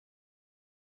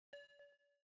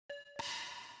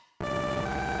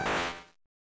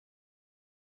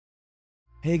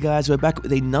Hey guys, we're back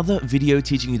with another video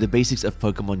teaching you the basics of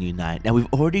Pokémon Unite. Now,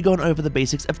 we've already gone over the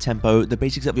basics of tempo, the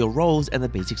basics of your roles, and the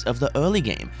basics of the early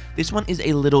game. This one is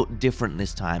a little different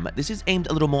this time. This is aimed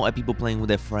a little more at people playing with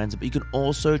their friends, but you can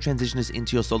also transition this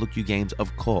into your solo queue games,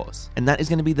 of course. And that is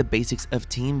going to be the basics of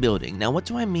team building. Now, what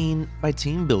do I mean by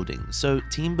team building? So,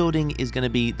 team building is going to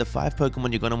be the 5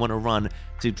 Pokémon you're going to want to run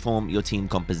to form your team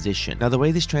composition. Now, the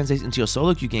way this translates into your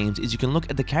solo queue games is you can look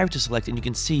at the character select and you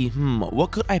can see, what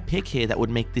could I pick here that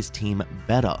would make this team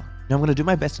better? Now, I'm going to do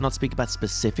my best to not speak about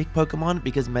specific Pokemon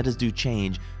because metas do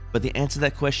change, but the answer to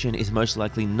that question is most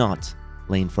likely not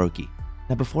Lane Froakie.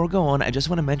 Now, before I go on, I just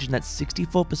want to mention that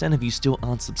 64% of you still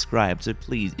aren't subscribed, so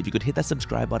please, if you could hit that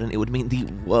subscribe button, it would mean the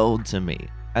world to me.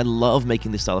 I love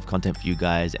making this style of content for you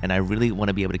guys, and I really want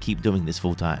to be able to keep doing this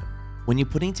full time. When you're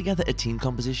putting together a team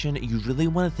composition, you really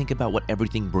want to think about what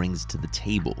everything brings to the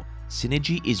table.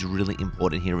 Synergy is really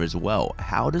important here as well.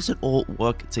 How does it all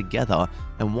work together,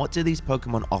 and what do these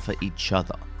Pokemon offer each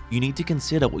other? You need to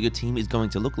consider what your team is going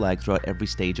to look like throughout every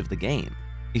stage of the game.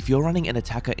 If you're running an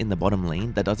attacker in the bottom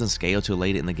lane that doesn't scale till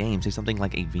later in the game, say something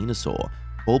like a Venusaur,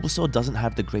 Bulbasaur doesn't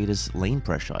have the greatest lane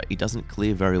pressure, it doesn't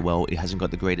clear very well, it hasn't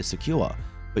got the greatest secure.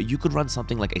 But you could run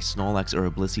something like a Snorlax or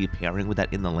a Blissey pairing with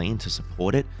that in the lane to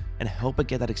support it and help it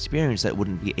get that experience that it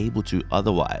wouldn't be able to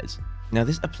otherwise. Now,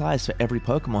 this applies for every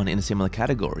Pokemon in a similar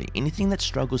category. Anything that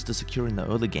struggles to secure in the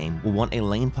early game will want a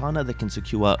lane partner that can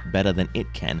secure better than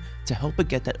it can to help it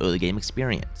get that early game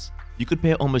experience. You could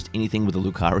pair almost anything with a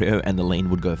Lucario and the lane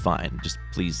would go fine, just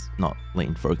please not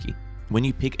Lane Froakie. When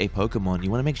you pick a Pokemon,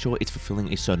 you want to make sure it's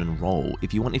fulfilling a certain role.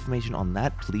 If you want information on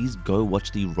that, please go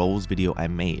watch the roles video I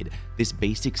made. This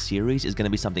basic series is going to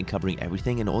be something covering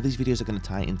everything, and all these videos are going to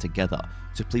tie in together.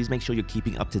 So please make sure you're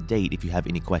keeping up to date if you have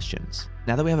any questions.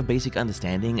 Now that we have a basic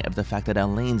understanding of the fact that our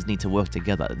lanes need to work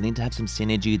together, they need to have some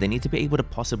synergy, they need to be able to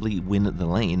possibly win the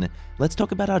lane, let's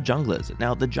talk about our junglers.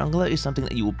 Now, the jungler is something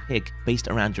that you will pick based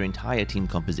around your entire team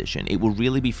composition. It will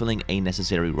really be filling a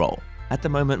necessary role. At the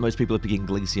moment, most people are picking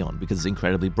Glaceon because it's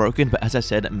incredibly broken, but as I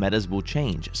said, metas will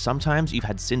change. Sometimes you've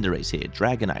had Cinderace here,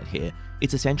 Dragonite here.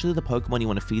 It's essentially the Pokemon you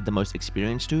want to feed the most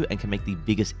experience to and can make the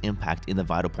biggest impact in the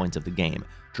vital points of the game.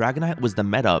 Dragonite was the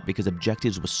meta because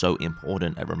objectives were so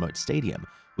important at Remote Stadium,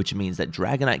 which means that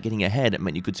Dragonite getting ahead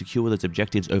meant you could secure those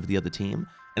objectives over the other team,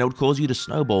 and it would cause you to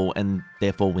snowball and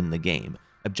therefore win the game.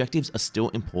 Objectives are still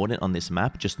important on this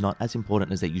map, just not as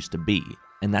important as they used to be.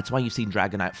 And that's why you see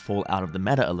Dragonite fall out of the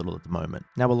meta a little at the moment.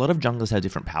 Now, a lot of junglers have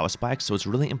different power spikes, so it's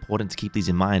really important to keep these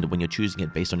in mind when you're choosing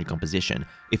it based on your composition.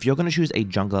 If you're going to choose a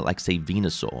jungler like, say,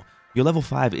 Venusaur, your level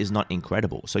 5 is not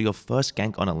incredible, so your first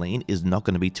gank on a lane is not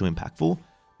going to be too impactful,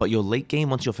 but your late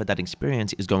game, once you're fed that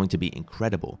experience, is going to be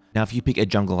incredible. Now, if you pick a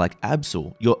jungler like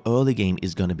Absol, your early game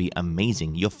is going to be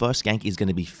amazing. Your first gank is going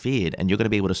to be feared, and you're going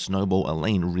to be able to snowball a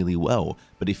lane really well.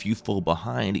 But if you fall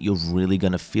behind, you're really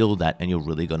going to feel that, and you're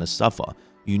really going to suffer.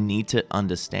 You need to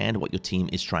understand what your team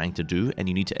is trying to do, and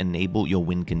you need to enable your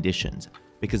win conditions,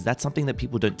 because that's something that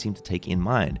people don't seem to take in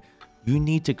mind. You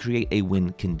need to create a win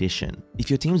condition.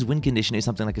 If your team's win condition is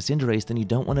something like a Cinderace, then you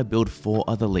don't want to build 4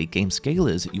 other late game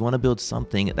scalers. You want to build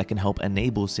something that can help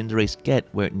enable Cinderace get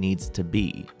where it needs to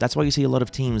be. That's why you see a lot of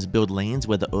teams build lanes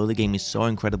where the early game is so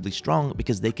incredibly strong,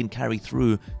 because they can carry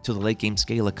through till the late game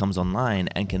scaler comes online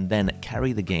and can then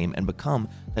carry the game and become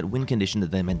that win condition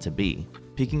that they're meant to be.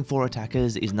 Picking 4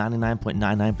 attackers is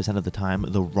 99.99% of the time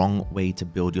the wrong way to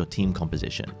build your team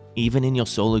composition. Even in your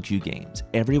solo queue games,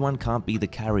 everyone can't be the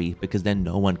carry because then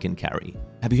no one can carry.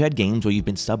 Have you had games where you've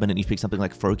been stubborn and you pick something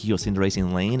like Froakie or Cinderace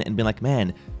in lane and been like,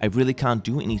 man, I really can't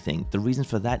do anything? The reason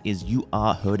for that is you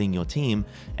are hurting your team,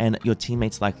 and your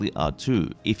teammates likely are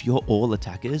too. If you're all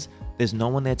attackers, there's no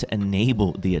one there to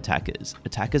enable the attackers.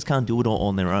 Attackers can't do it all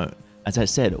on their own. As I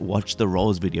said, watch the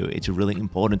roles video. It's really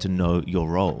important to know your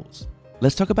roles.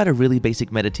 Let's talk about a really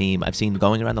basic meta team I've seen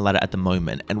going around the ladder at the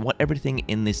moment, and what everything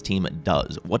in this team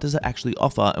does. What does it actually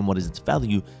offer, and what is its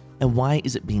value, and why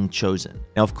is it being chosen?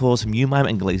 Now, of course, Mewmime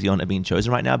and Glaceon are being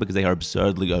chosen right now because they are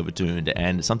absurdly overtuned,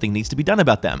 and something needs to be done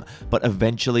about them. But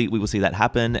eventually, we will see that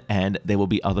happen, and there will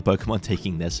be other Pokemon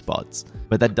taking their spots.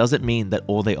 But that doesn't mean that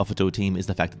all they offer to a team is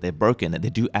the fact that they're broken, that they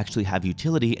do actually have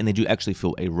utility, and they do actually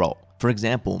fill a role. For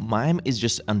example, Mime is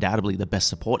just undoubtedly the best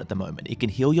support at the moment. It can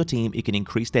heal your team, it can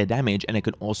increase their damage, and it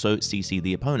can also CC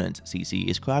the opponent. CC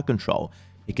is crowd control.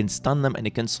 It can stun them and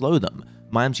it can slow them.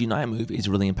 Mime's Unite move is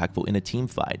really impactful in a team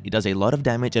fight. It does a lot of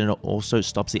damage and it also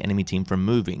stops the enemy team from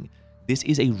moving. This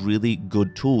is a really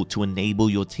good tool to enable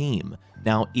your team.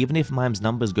 Now, even if Mime's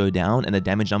numbers go down and the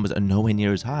damage numbers are nowhere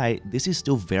near as high, this is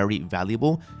still very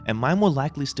valuable, and Mime will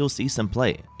likely still see some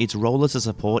play. Its role as a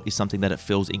support is something that it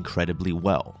fills incredibly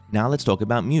well. Now let's talk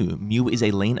about Mew. Mew is a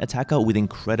lane attacker with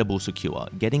incredible secure.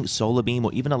 Getting Solar Beam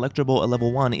or even Electro Ball at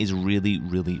level 1 is really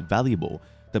valuable.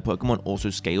 The Pokemon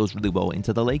also scales really well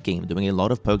into the late game, doing a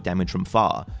lot of poke damage from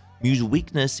far. Mew's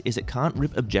weakness is it can't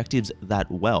rip objectives that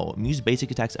well. Mew's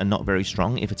basic attacks are not very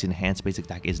strong if its enhanced basic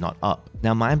attack is not up.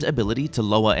 Now Mime's ability to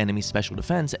lower enemy special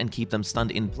defense and keep them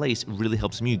stunned in place really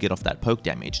helps Mew get off that poke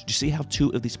damage. Do you see how two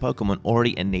of these Pokemon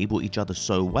already enable each other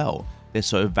so well? They're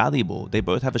so valuable. They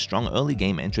both have a strong early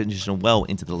game and transition well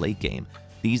into the late game.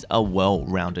 These are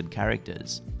well-rounded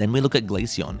characters. Then we look at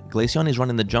Glaceon. Glaceon is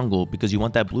run in the jungle because you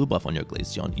want that blue buff on your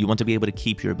Glaceon. You want to be able to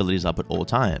keep your abilities up at all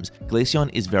times. Glaceon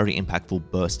is very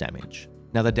impactful burst damage.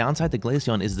 Now the downside to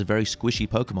Glaceon is it's a very squishy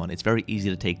Pokemon. It's very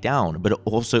easy to take down, but it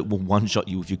also will one-shot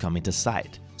you if you come into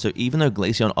sight. So even though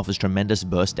Glaceon offers tremendous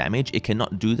burst damage, it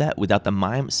cannot do that without the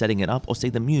Mime setting it up or say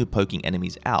the Mew poking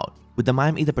enemies out. With the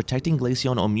Mime either protecting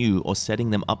Glaceon or Mew or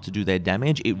setting them up to do their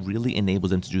damage, it really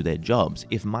enables them to do their jobs.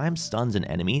 If Mime stuns an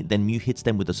enemy, then Mew hits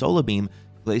them with a Solar Beam,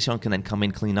 Glaceon can then come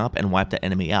in, clean up, and wipe the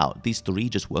enemy out. These three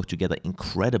just work together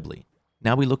incredibly.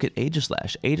 Now we look at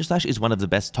Aegislash. Aegislash is one of the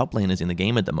best top laners in the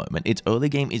game at the moment. Its early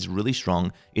game is really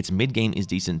strong, its mid game is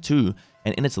decent too,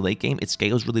 and in its late game it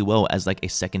scales really well as like a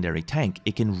secondary tank.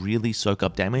 It can really soak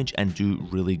up damage and do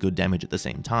really good damage at the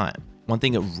same time. One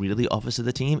thing it really offers to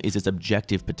the team is its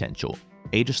objective potential.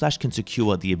 Aegislash can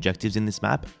secure the objectives in this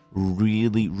map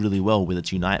really well with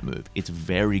its Unite move. It's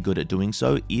very good at doing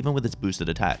so, even with its boosted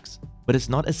attacks. But it's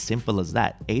not as simple as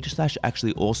that. Aegislash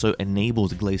actually also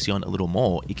enables Glaceon a little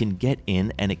more. It can get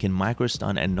in and it can micro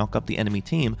stun and knock up the enemy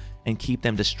team and keep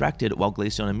them distracted while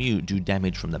Glaceon and Mew do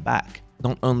damage from the back.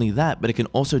 Not only that, but it can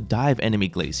also dive enemy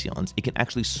Glaceons. It can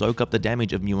actually soak up the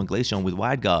damage of Mew and Glaceon with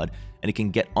Wide Guard, and it can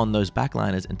get on those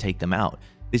backliners and take them out.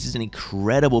 This is an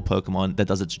incredible Pokemon that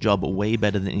does its job way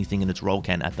better than anything in its role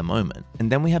can at the moment.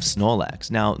 And then we have Snorlax.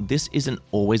 Now, this isn't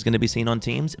always going to be seen on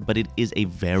teams, but it is a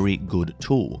very good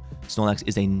tool. Snorlax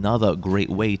is another great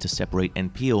way to separate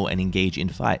and peel and engage in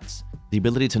fights. The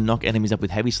ability to knock enemies up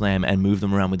with Heavy Slam and move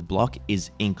them around with Block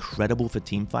is incredible for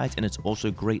team fights, and it's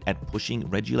also great at pushing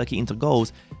Regieleki into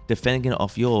goals, defending it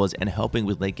off yours, and helping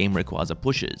with late game Rayquaza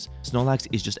pushes. Snorlax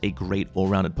is just a great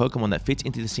all-rounded Pokemon that fits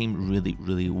into the team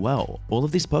really well. All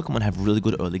of these Pokemon have really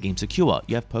good early game secure.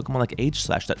 You have Pokemon like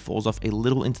Aegislash that falls off a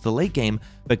little into the late game,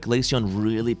 but Glaceon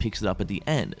really picks it up at the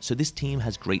end. So this team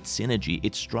has great synergy.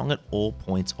 It's strong at all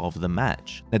points of the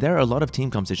match. Now there are a lot of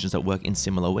team compositions that work in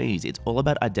similar ways. It's all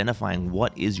about identifying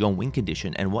what is your win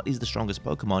condition and what is the strongest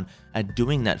Pokemon at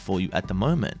doing that for you at the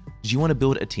moment. Do you want to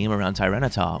build a team around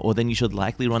Tyranitar? Or then you should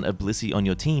likely run a Blissey on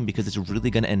your team because it's really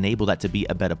going to enable that to be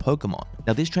a better Pokemon.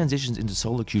 Now this transitions into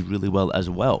solo queue really well as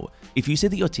well. If you say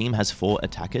that your team has 4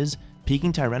 attackers,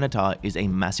 peaking Tyranitar is a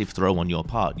massive throw on your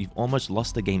part. You've almost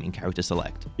lost the game in character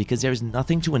select because there is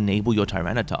nothing to enable your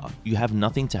Tyranitar. You have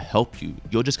nothing to help you.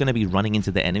 You're just going to be running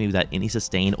into the enemy without any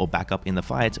sustain or backup in the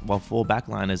fight, while 4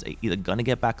 backliners are either going to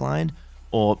get backlined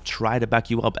or try to back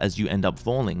you up as you end up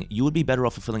falling. You would be better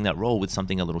off fulfilling that role with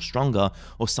something a little stronger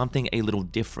or something a little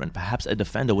different. Perhaps a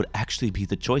defender would actually be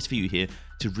the choice for you here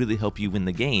to really help you win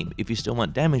the game. If you still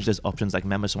want damage, there's options like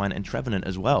Mamoswine and Trevenant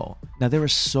as well. Now there are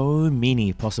so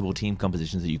many possible team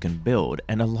compositions that you can build,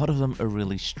 and a lot of them are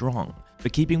really strong.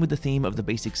 But keeping with the theme of the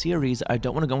basic series, I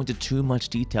don't want to go into too much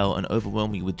detail and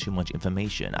overwhelm you with too much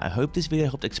information. I hope this video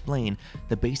helped explain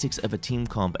the basics of a team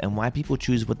comp and why people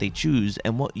choose what they choose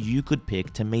and what you could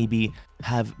pick to maybe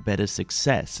have better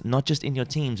success, not just in your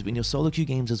teams, but in your solo queue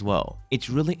games as well. It's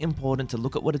really important to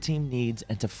look at what a team needs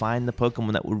and to find the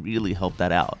Pokemon that will really help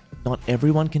that out. Not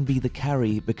everyone can be the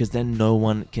carry because then no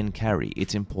one can carry.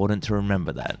 It's important to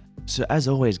remember that. So as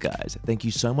always guys, thank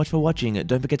you so much for watching.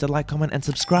 Don't forget to like, comment, and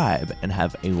subscribe, and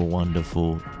have a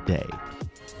wonderful day.